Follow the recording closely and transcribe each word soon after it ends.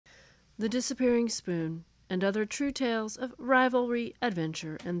The Disappearing Spoon, and Other True Tales of Rivalry,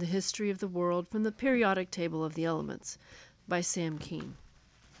 Adventure, and the History of the World from the Periodic Table of the Elements, by Sam Keene.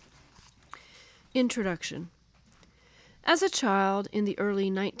 Introduction. As a child in the early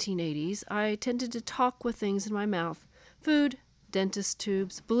 1980s, I tended to talk with things in my mouth: food, dentist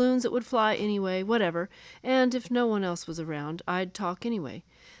tubes, balloons that would fly anyway, whatever, and if no one else was around, I'd talk anyway.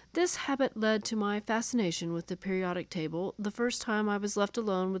 This habit led to my fascination with the periodic table the first time I was left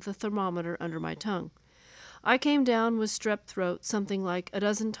alone with the thermometer under my tongue. I came down with strep throat something like a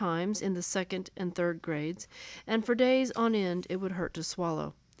dozen times in the second and third grades, and for days on end it would hurt to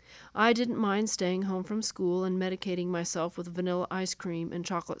swallow. I didn't mind staying home from school and medicating myself with vanilla ice cream and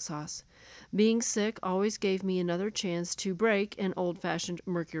chocolate sauce. Being sick always gave me another chance to break an old-fashioned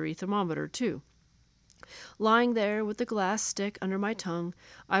mercury thermometer, too. Lying there with the glass stick under my tongue,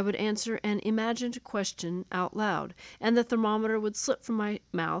 I would answer an imagined question out loud, and the thermometer would slip from my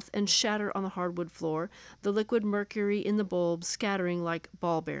mouth and shatter on the hardwood floor, the liquid mercury in the bulb scattering like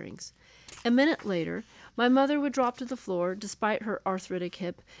ball bearings. A minute later, my mother would drop to the floor, despite her arthritic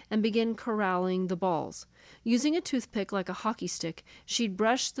hip, and begin corralling the balls. Using a toothpick like a hockey stick, she'd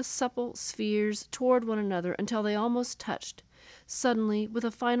brush the supple spheres toward one another until they almost touched. Suddenly, with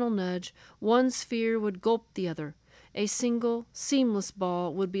a final nudge, one sphere would gulp the other. A single, seamless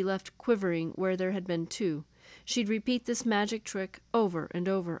ball would be left quivering where there had been two. She'd repeat this magic trick over and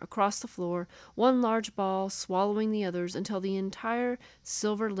over across the floor, one large ball swallowing the others until the entire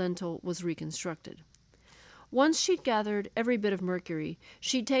silver lentil was reconstructed. Once she'd gathered every bit of mercury,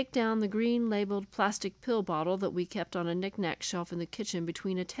 she'd take down the green-labeled plastic pill bottle that we kept on a knick-knack shelf in the kitchen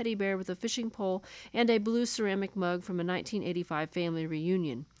between a teddy bear with a fishing pole and a blue ceramic mug from a 1985 family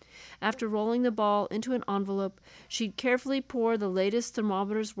reunion. After rolling the ball into an envelope, she'd carefully pour the latest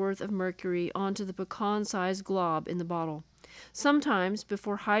thermometer's worth of mercury onto the pecan-sized glob in the bottle. Sometimes,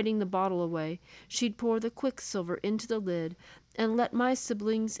 before hiding the bottle away, she'd pour the quicksilver into the lid and let my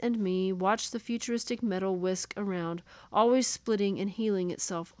siblings and me watch the futuristic metal whisk around, always splitting and healing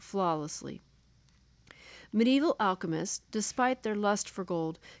itself flawlessly. Medieval alchemists, despite their lust for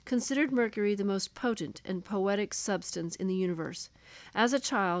gold, considered mercury the most potent and poetic substance in the universe. As a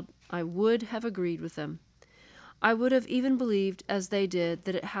child, I would have agreed with them. I would have even believed, as they did,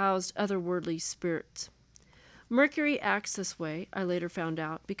 that it housed otherworldly spirits. Mercury acts this way, I later found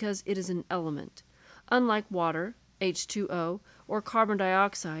out, because it is an element. Unlike water, H2O, or carbon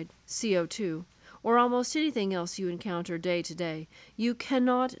dioxide, CO2, or almost anything else you encounter day to day, you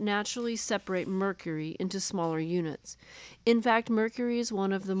cannot naturally separate mercury into smaller units. In fact, mercury is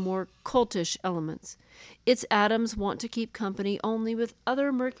one of the more cultish elements. Its atoms want to keep company only with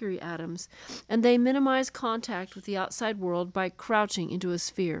other mercury atoms, and they minimize contact with the outside world by crouching into a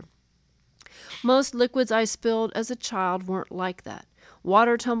sphere. Most liquids I spilled as a child weren't like that.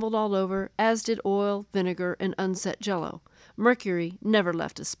 Water tumbled all over, as did oil, vinegar, and unset jello. Mercury never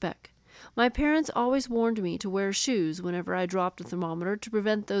left a speck. My parents always warned me to wear shoes whenever I dropped a thermometer to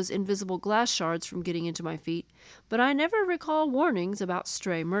prevent those invisible glass shards from getting into my feet, but I never recall warnings about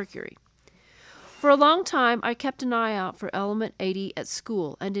stray mercury. For a long time, I kept an eye out for element 80 at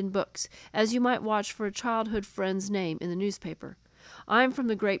school and in books, as you might watch for a childhood friend's name in the newspaper. I'm from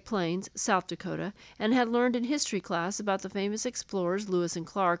the Great Plains, South Dakota, and had learned in history class about the famous explorers Lewis and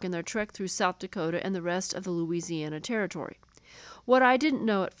Clark and their trek through South Dakota and the rest of the Louisiana Territory. What I didn't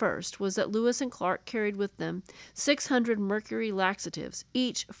know at first was that Lewis and Clark carried with them 600 mercury laxatives,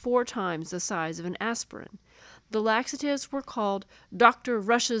 each 4 times the size of an aspirin. The laxatives were called Dr.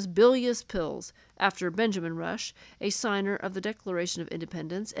 Rush's bilious pills, after Benjamin Rush, a signer of the Declaration of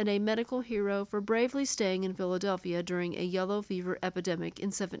Independence and a medical hero for bravely staying in Philadelphia during a yellow fever epidemic in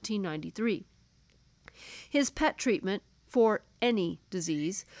 1793. His pet treatment for any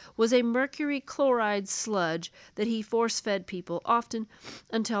disease was a mercury chloride sludge that he force-fed people, often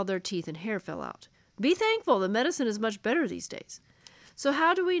until their teeth and hair fell out. Be thankful the medicine is much better these days. So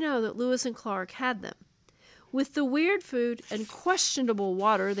how do we know that Lewis and Clark had them? With the weird food and questionable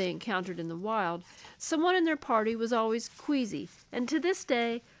water they encountered in the wild, someone in their party was always queasy, and to this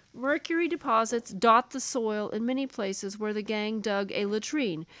day, mercury deposits dot the soil in many places where the gang dug a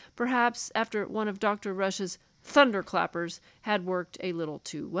latrine, perhaps after one of Dr. Rush's thunderclappers had worked a little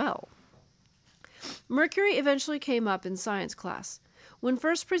too well. Mercury eventually came up in science class. When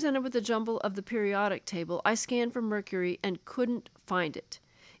first presented with the jumble of the periodic table, I scanned for mercury and couldn't find it.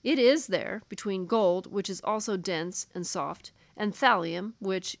 It is there, between gold, which is also dense and soft, and thallium,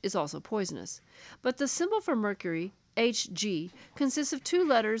 which is also poisonous. But the symbol for mercury, Hg, consists of 2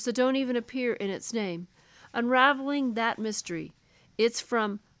 letters that don't even appear in its name. Unraveling that mystery, it's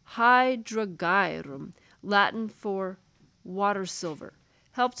from hydrargyrum, Latin for water silver.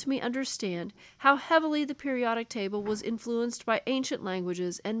 helped me understand how heavily the periodic table was influenced by ancient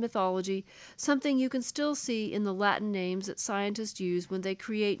languages and mythology, something you can still see in the Latin names that scientists use when they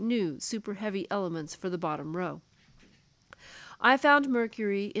create new super heavy elements for the bottom row. I found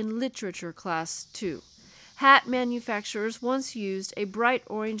mercury in literature class too. Hat manufacturers once used a bright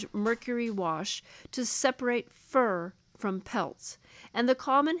orange mercury wash to separate fur from pelts, and the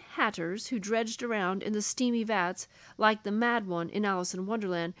common hatters who dredged around in the steamy vats, like the mad one in Alice in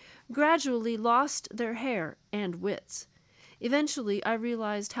Wonderland, gradually lost their hair and wits. Eventually, I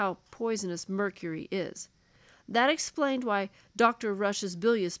realized how poisonous mercury is. That explained why Dr. Rush's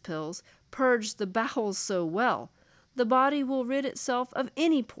bilious pills purged the bowels so well. The body will rid itself of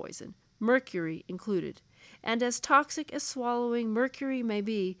any poison, mercury included, and as toxic as swallowing mercury may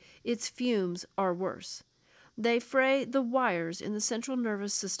be, its fumes are worse. They fray the wires in the central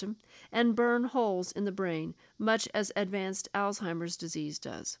nervous system and burn holes in the brain, much as advanced Alzheimer's disease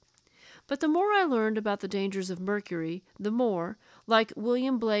does. But the more I learned about the dangers of mercury, the more, like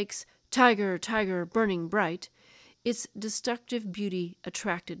William Blake's "Tiger, tiger, burning bright," its destructive beauty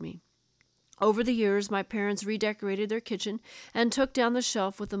attracted me. Over the years, my parents redecorated their kitchen and took down the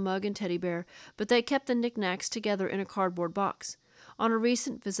shelf with the mug and teddy bear, but they kept the knickknacks together in a cardboard box. On a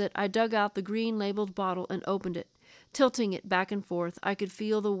recent visit, I dug out the green labeled bottle and opened it. Tilting it back and forth, I could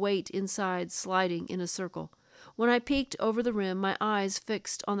feel the weight inside sliding in a circle. When I peeked over the rim, my eyes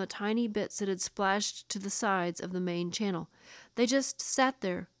fixed on the tiny bits that had splashed to the sides of the main channel. They just sat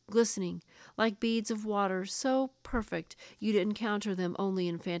there, glistening, like beads of water, so perfect you'd encounter them only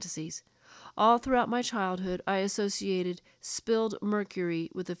in fantasies. All throughout my childhood, I associated spilled mercury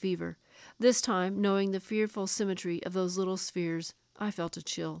with a fever. This time, knowing the fearful symmetry of those little spheres, I felt a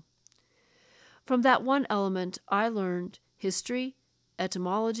chill. From that one element, I learned history,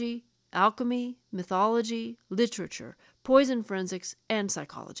 etymology, alchemy, mythology, literature, poison forensics, and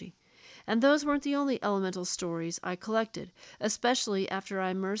psychology. And those weren't the only elemental stories I collected, especially after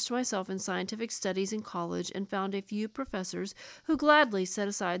I immersed myself in scientific studies in college and found a few professors who gladly set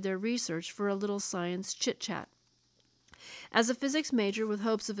aside their research for a little science chit-chat. As a physics major with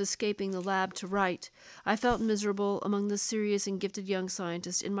hopes of escaping the lab to write, I felt miserable among the serious and gifted young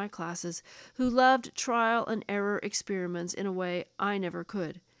scientists in my classes who loved trial and error experiments in a way I never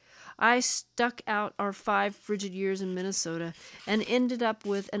could. I stuck out our 5 frigid years in Minnesota and ended up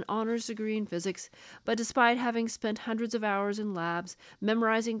with an honors degree in physics, but despite having spent hundreds of hours in labs,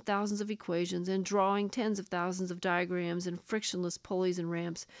 memorizing thousands of equations, and drawing tens of thousands of diagrams and frictionless pulleys and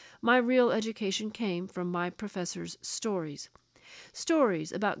ramps, my real education came from my professors' stories.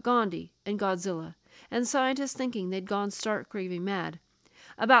 Stories about Gandhi and Godzilla, and scientists thinking they'd gone stark raving mad.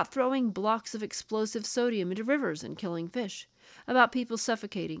 About throwing blocks of explosive sodium into rivers and killing fish. About people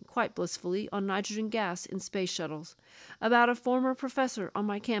suffocating, quite blissfully, on nitrogen gas in space shuttles. About a former professor on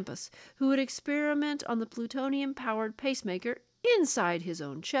my campus who would experiment on the plutonium-powered pacemaker inside his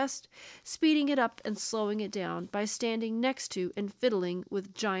own chest, speeding it up and slowing it down by standing next to and fiddling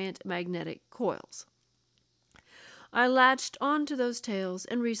with giant magnetic coils. I latched on to those tales,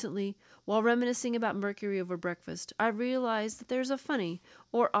 and recently, while reminiscing about mercury over breakfast, I realized that there's a funny,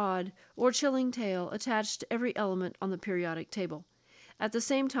 or odd, or chilling tale attached to every element on the periodic table. At the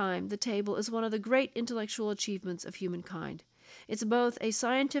same time, the table is one of the great intellectual achievements of humankind. It's both a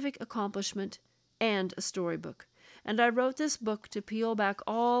scientific accomplishment and a storybook. And I wrote this book to peel back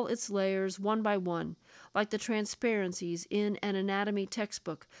all its layers one by one, like the transparencies in an anatomy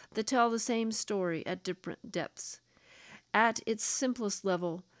textbook that tell the same story at different depths. At its simplest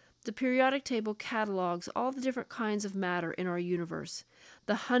level, the periodic table catalogs all the different kinds of matter in our universe,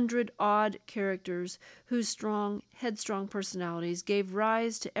 the 100 odd characters whose strong, headstrong personalities gave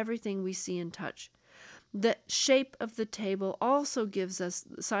rise to everything we see and touch. The shape of the table also gives us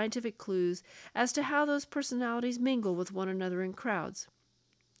scientific clues as to how those personalities mingle with one another in crowds.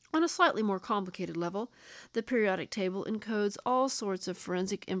 On a slightly more complicated level, the periodic table encodes all sorts of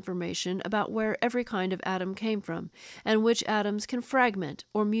forensic information about where every kind of atom came from, and which atoms can fragment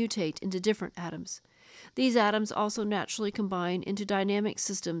or mutate into different atoms. These atoms also naturally combine into dynamic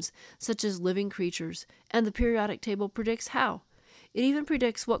systems, such as living creatures, and the periodic table predicts how. It even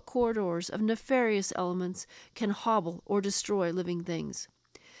predicts what corridors of nefarious elements can hobble or destroy living things.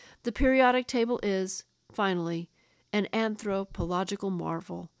 The periodic table is, finally, an anthropological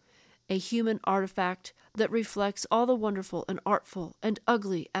marvel, a human artifact that reflects all the wonderful and artful and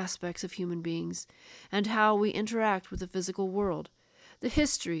ugly aspects of human beings, and how we interact with the physical world. The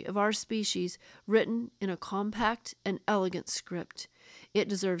history of our species written in a compact and elegant script. It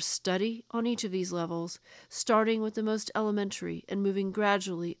deserves study on each of these levels, starting with the most elementary and moving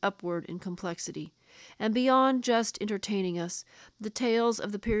gradually upward in complexity. And beyond just entertaining us, the tales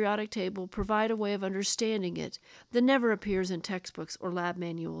of the periodic table provide a way of understanding it that never appears in textbooks or lab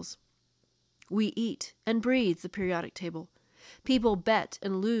manuals. We eat and breathe the periodic table. People bet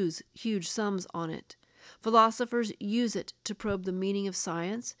and lose huge sums on it. Philosophers use it to probe the meaning of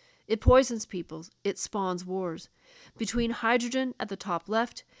science. It poisons people. It spawns wars. Between hydrogen at the top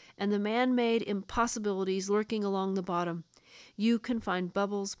left and the man-made impossibilities lurking along the bottom, you can find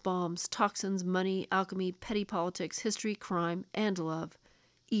bubbles, bombs, toxins, money, alchemy, petty politics, history, crime, and love,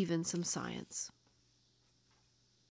 even some science.